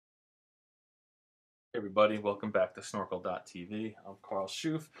Everybody, welcome back to Snorkel.tv. I'm Carl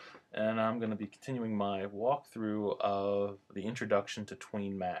Schoof, and I'm going to be continuing my walkthrough of the introduction to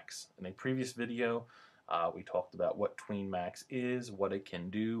TweenMax. In a previous video, we talked about what TweenMax is, what it can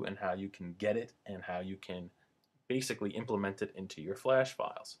do, and how you can get it, and how you can basically implement it into your Flash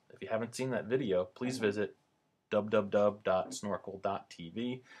files. If you haven't seen that video, please visit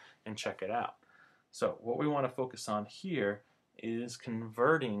www.snorkel.tv and check it out. So what we want to focus on here is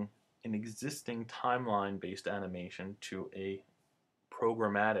converting an existing timeline-based animation to a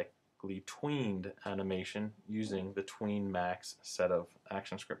programmatically tweened animation using the TweenMax set of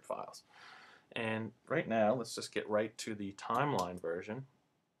ActionScript files. And right now, let's just get right to the timeline version,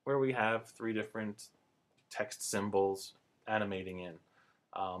 where we have three different text symbols animating in.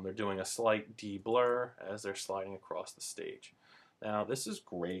 They're doing a slight de-blur as they're sliding across the stage. Now, this is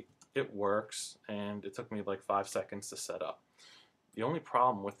great. It works, and it took me like 5 seconds to set up. The only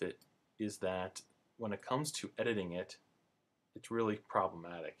problem with it is that when it comes to editing it, it's really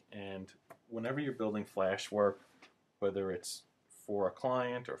problematic. And whenever you're building Flash work, whether it's for a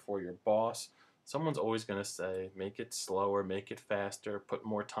client or for your boss, someone's always going to say, make it slower, make it faster, put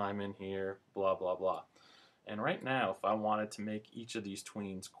more time in here, blah, blah, blah. And right now, if I wanted to make each of these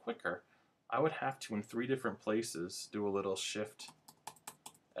tweens quicker, I would have to, in 3 different places, do a little Shift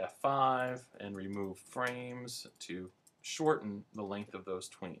F5 and remove frames to shorten the length of those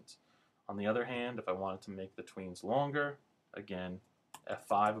tweens. On the other hand, if I wanted to make the tweens longer, again,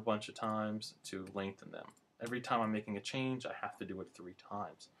 F5 a bunch of times to lengthen them. Every time I'm making a change, I have to do it 3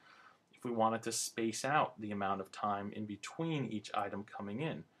 times. If we wanted to space out the amount of time in between each item coming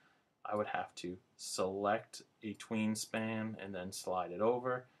in, I would have to select a tween span and then slide it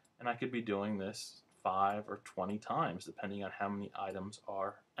over, and I could be doing this 5 or 20 times, depending on how many items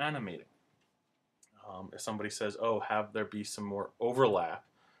are animating. If somebody says, oh, have there be some more overlap,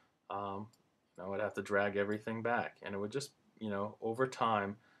 I'd have to drag everything back, and it would just, over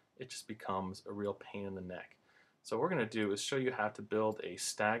time, it just becomes a real pain in the neck. So what we're going to do is show you how to build a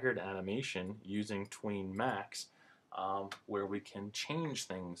staggered animation using TweenMax, where we can change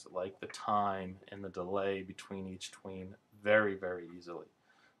things like the time and the delay between each tween very, very easily.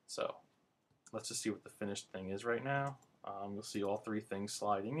 So let's just see what the finished thing is right now. You'll see all 3 things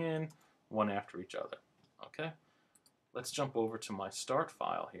sliding in, one after each other. Okay? Let's jump over to my start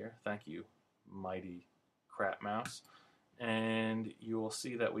file here. Thank you, mighty crap mouse. And you will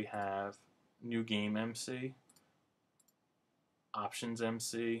see that we have new game MC, options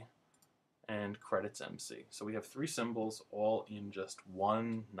MC, and credits MC. So we have 3 symbols all in just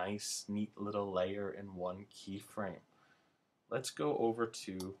one nice, neat little layer in one keyframe. Let's go over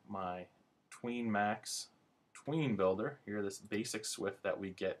to my TweenMax Tween Builder, here, this basic Swift that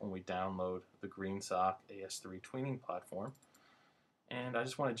we get when we download the GreenSock AS3 tweening platform. And I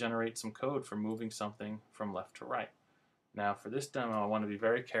just want to generate some code for moving something from left to right. Now for this demo, I want to be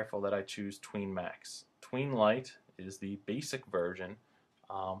very careful that I choose TweenMax. Tween Lite is the basic version.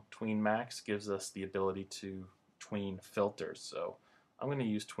 TweenMax gives us the ability to tween filters. So I'm going to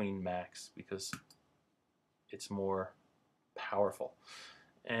use TweenMax because it's more powerful.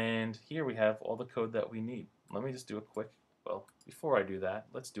 And here we have all the code that we need. Let me just do a quick, well, before I do that,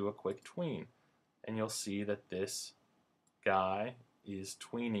 let's do a quick tween. And you'll see that this guy is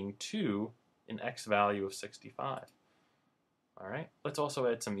tweening to an X value of 65. All right, let's also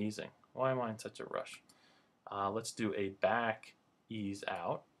add some easing. Why am I in such a rush? Let's do a back ease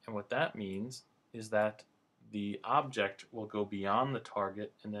out. And what that means is that the object will go beyond the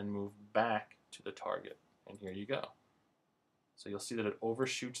target and then move back to the target. And here you go. So you'll see that it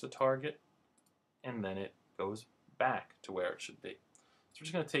overshoots the target and then it goes back to where it should be. So we're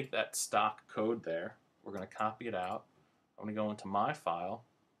just going to take that stock code there. We're going to copy it out. I'm going to go into my file,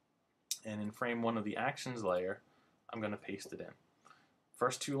 and in frame 1 of the actions layer, I'm going to paste it in.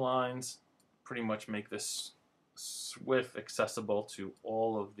 First 2 lines pretty much make this Swift accessible to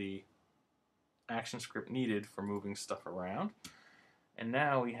all of the ActionScript needed for moving stuff around. And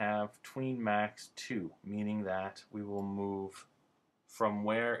now we have TweenMax 2, meaning that we will move from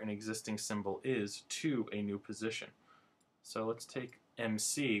where an existing symbol is to a new position. So let's take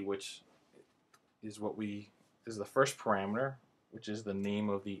MC, which is is the first parameter, which is the name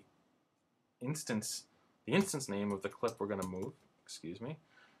of the instance name of the clip we're going to move, excuse me.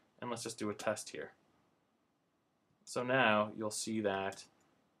 And let's just do a test here. So now you'll see that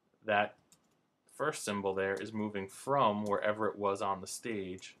that first symbol there is moving from wherever it was on the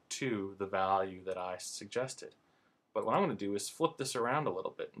stage to the value that I suggested. But what I'm going to do is flip this around a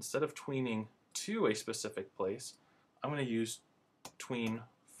little bit. Instead of tweening to a specific place, I'm going to use tween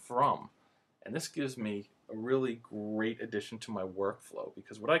from. And this gives me a really great addition to my workflow,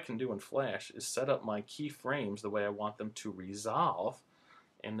 because what I can do in Flash is set up my keyframes the way I want them to resolve,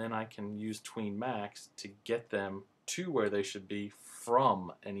 and then I can use TweenMax to get them to where they should be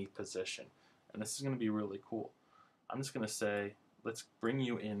from any position. And this is going to be really cool. I'm just going to say, let's bring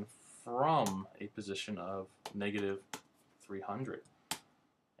you in from a position of negative 300.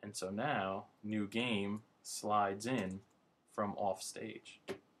 And so now, new game slides in from off stage.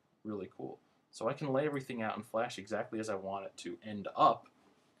 Really cool. So I can lay everything out in Flash exactly as I want it to end up,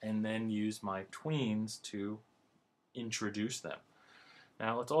 and then use my tweens to introduce them.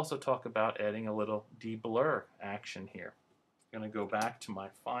 Now let's also talk about adding a little deblur action here. I'm going to go back to my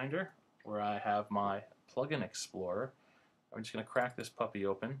Finder where I have my Plugin Explorer. I'm just going to crack this puppy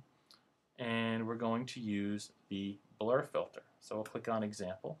open, and we're going to use the blur filter. So we'll click on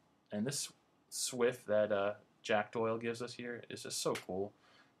Example, and this SWIF that Jack Doyle gives us here is just so cool,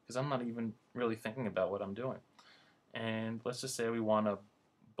 because I'm not even really thinking about what I'm doing. And let's just say we want to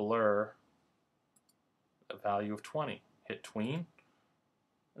blur a value of 20. Hit tween,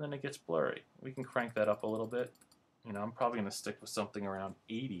 and then it gets blurry. We can crank that up a little bit. You know, I'm probably going to stick with something around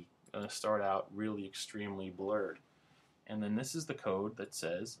 80. I'm going to start out really extremely blurred. And then this is the code that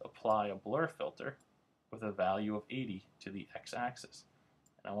says apply a blur filter with a value of 80 to the x-axis.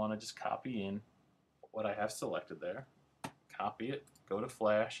 And I want to just copy in what I have selected there, copy it, go to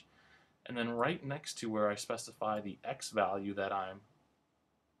Flash, and then right next to where I specify the x value that I'm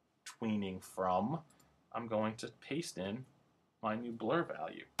tweening from, I'm going to paste in my new blur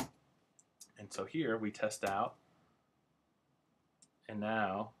value. And so here we test out, and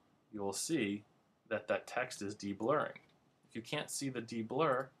now you'll see that that text is deblurring. If you can't see the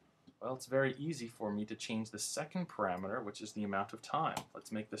deblur, well, it's very easy for me to change the second parameter, which is the amount of time.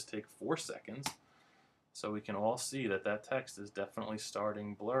 Let's make this take 4 seconds, so we can all see that that text is definitely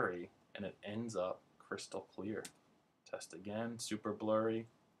starting blurry, and it ends up crystal clear. Test again, super blurry,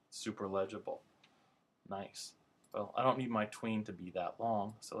 super legible. Nice. Well, I don't need my tween to be that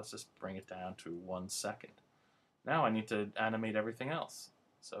long, so let's just bring it down to 1 second. Now I need to animate everything else.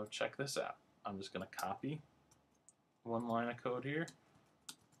 So check this out. I'm just going to copy one line of code here,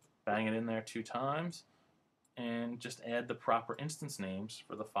 bang it in there 2 times, and just add the proper instance names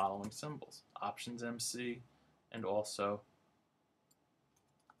for the following symbols: options MC and also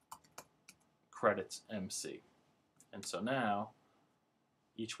credits MC. And so now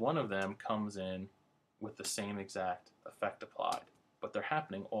each one of them comes in with the same exact effect applied, but they're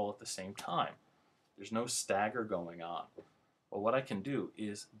happening all at the same time. There's no stagger going on. Well, what I can do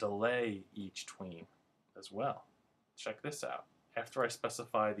is delay each tween as well. Check this out. After I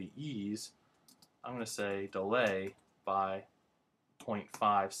specify the ease, I'm going to say delay by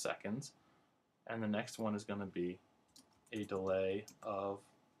 0.5 seconds, and the next one is going to be a delay of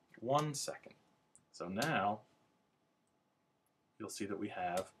 1 second. So now you'll see that we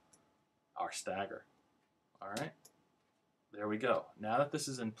have our stagger. All right, there we go. Now that this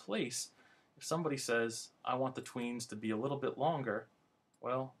is in place, if somebody says, I want the tweens to be a little bit longer,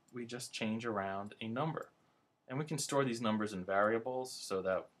 well, we just change around a number. And we can store these numbers in variables so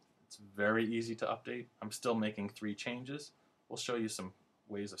that it's very easy to update. I'm still making 3 changes. We'll show you some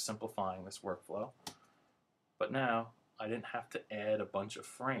ways of simplifying this workflow. But now I didn't have to add a bunch of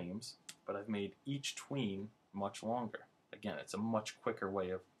frames, but I've made each tween much longer. Again, it's a much quicker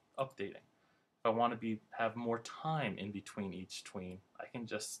way of updating. If I want to have more time in between each tween, I can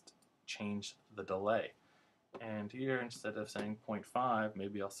just change the delay. And here, instead of saying 0.5,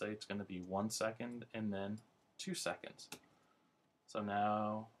 maybe I'll say it's going to be 1 second and then 2 seconds. So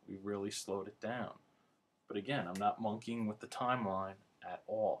now we really slowed it down. But again, I'm not monkeying with the timeline at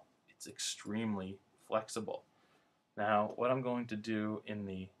all. It's extremely flexible. Now, what I'm going to do in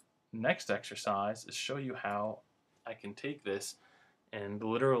the next exercise is show you how I can take this and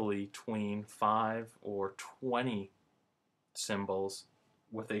literally tween 5 or 20 symbols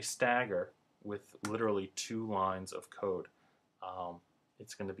with a stagger with literally 2 lines of code.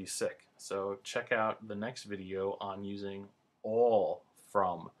 It's going to be sick. So check out the next video on using all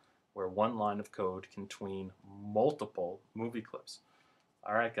from, where 1 line of code can tween multiple movie clips.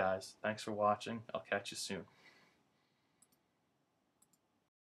 Alright guys, thanks for watching. I'll catch you soon.